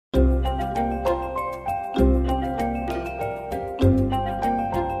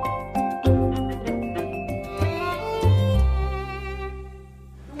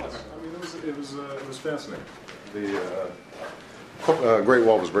Great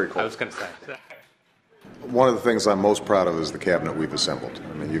Wall was very cool. I was going to say. One of the things I'm most proud of is the cabinet we've assembled.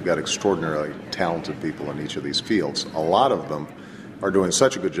 I mean, you've got extraordinarily talented people in each of these fields. A lot of them are doing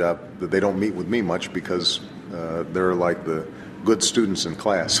such a good job that they don't meet with me much because they're like the good students in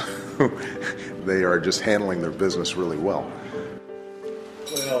class. They are just handling their business really well.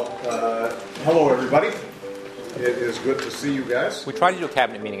 Well, hello everybody. It is good to see you guys. We try to do a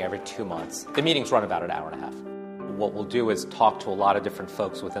cabinet meeting every 2 months. The meetings run about an hour and a half. What we'll do is talk to a lot of different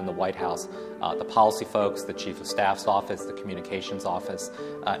folks within the White House, the policy folks, the Chief of Staff's office, the Communications office,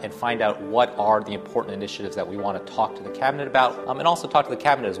 and find out what are the important initiatives that we want to talk to the Cabinet about, and also talk to the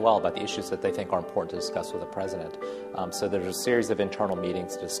Cabinet as well about the issues that they think are important to discuss with the President. So there's a series of internal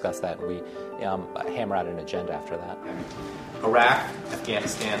meetings to discuss that, and we hammer out an agenda after that. Iraq,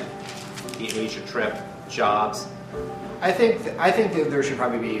 Afghanistan, the Asia trip, jobs. I think that there should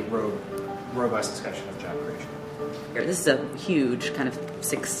probably be robust discussion of job creation. This is a huge kind of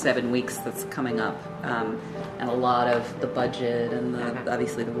 6-7 weeks that's coming up, and a lot of the budget and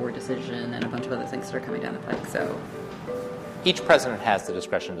obviously the war decision and a bunch of other things that are coming down the pike. So each president has the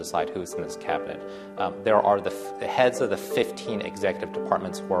discretion to decide who's in this cabinet. There are the heads of the 15 executive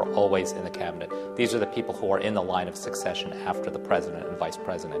departments who are always in the cabinet. These are the people who are in the line of succession after the president and vice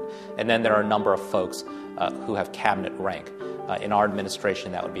president. And then there are a number of folks who have cabinet rank. In our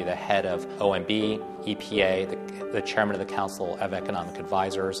administration, that would be the head of OMB, EPA, the chairman of the Council of Economic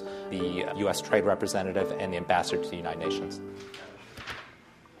Advisors, the U.S. Trade Representative, and the ambassador to the United Nations.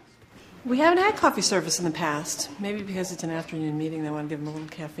 We haven't had coffee service in the past. Maybe because it's an afternoon meeting, they want to give them a little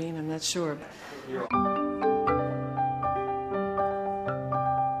caffeine. I'm not sure.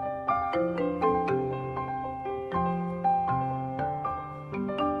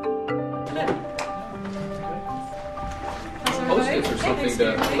 Post-its or something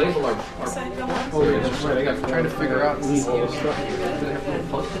to label our oh, yeah, that's right. I got trying to figure out.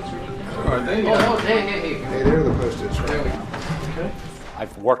 Are they? Hey, they're the Post-its, right? There we go. Okay.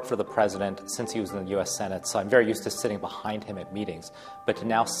 I've worked for the president since he was in the U.S. Senate, so I'm very used to sitting behind him at meetings. But to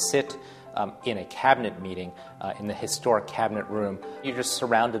now sit in a cabinet meeting in the historic cabinet room, you're just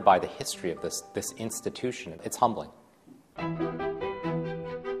surrounded by the history of this institution. It's humbling.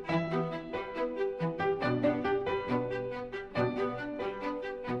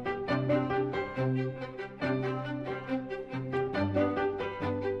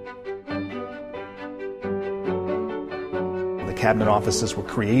 Cabinet offices were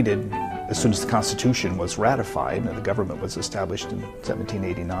created as soon as the Constitution was ratified, and the government was established in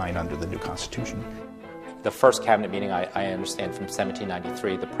 1789 under the new Constitution. The first cabinet meeting, I understand, from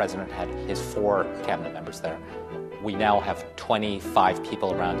 1793, the president had his 4 cabinet members there. We now have 25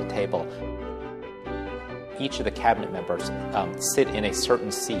 people around a table. Each of the cabinet members sit in a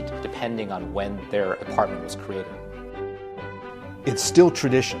certain seat depending on when their department was created. It's still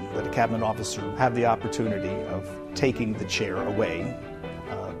tradition that a cabinet officer have the opportunity of taking the chair away,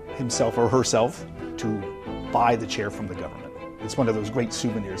 himself or herself, to buy the chair from the government. It's one of those great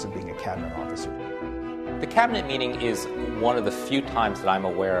souvenirs of being a cabinet officer. The cabinet meeting is one of the few times that I'm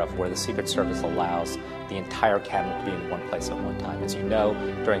aware of where the Secret Service allows the entire cabinet to be in one place at one time. As you know,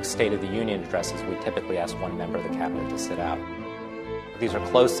 during State of the Union addresses, we typically ask one member of the cabinet to sit out. These are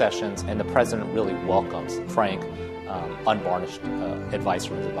closed sessions, and the president really welcomes frank, unvarnished advice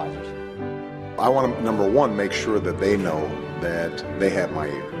from his advisors. I want to, number one, make sure that they know that they have my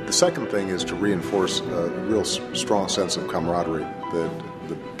ear. The second thing is to reinforce a real strong sense of camaraderie that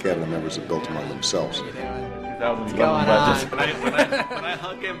the cabinet members have built among themselves. What's going on? When I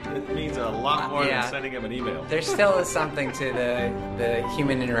hug him, it means a lot more than sending him an email. There still is something to the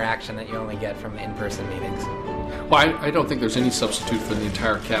human interaction that you only get from in-person meetings. Well, I don't think there's any substitute for the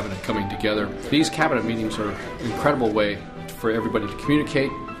entire cabinet coming together. These cabinet meetings are an incredible way for everybody to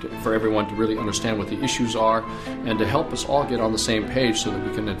communicate, for everyone to really understand what the issues are, and to help us all get on the same page so that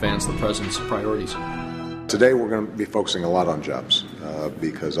we can advance the president's priorities. Today we're going to be focusing a lot on jobs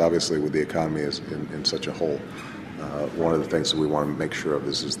because obviously with the economy is in such a hole, one of the things that we want to make sure of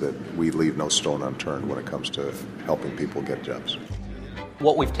is that we leave no stone unturned when it comes to helping people get jobs.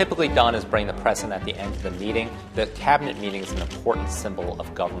 What we've typically done is bring the president at the end of the meeting. The cabinet meeting is an important symbol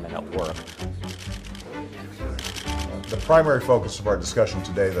of government at work. The primary focus of our discussion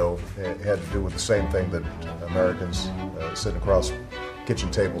today, though, had to do with the same thing that Americans sitting across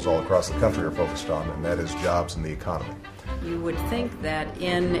kitchen tables all across the country are focused on, and that is jobs and the economy. you would think that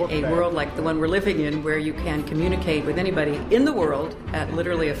in a world like the one we're living in, where you can communicate with anybody in the world at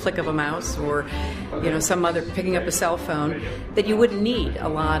literally a flick of a mouse, or some other picking up a cell phone, that you wouldn't need a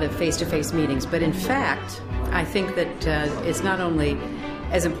lot of face-to-face meetings. But in fact, I think that it's not only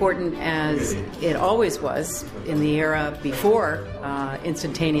as important as it always was in the era before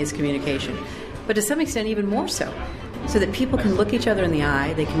instantaneous communication, but to some extent even more so. So that people can look each other in the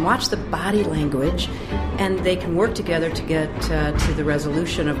eye, they can watch the body language, and they can work together to get to the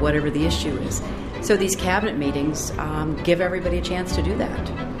resolution of whatever the issue is. So these cabinet meetings give everybody a chance to do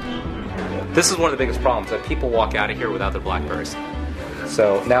that. This is one of the biggest problems, that people walk out of here without their BlackBerries.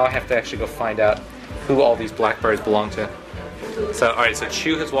 So now I have to actually go find out who all these BlackBerries belong to. So, all right, so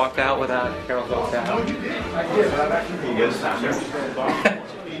Chu has walked out without, Carol's walked out. You guys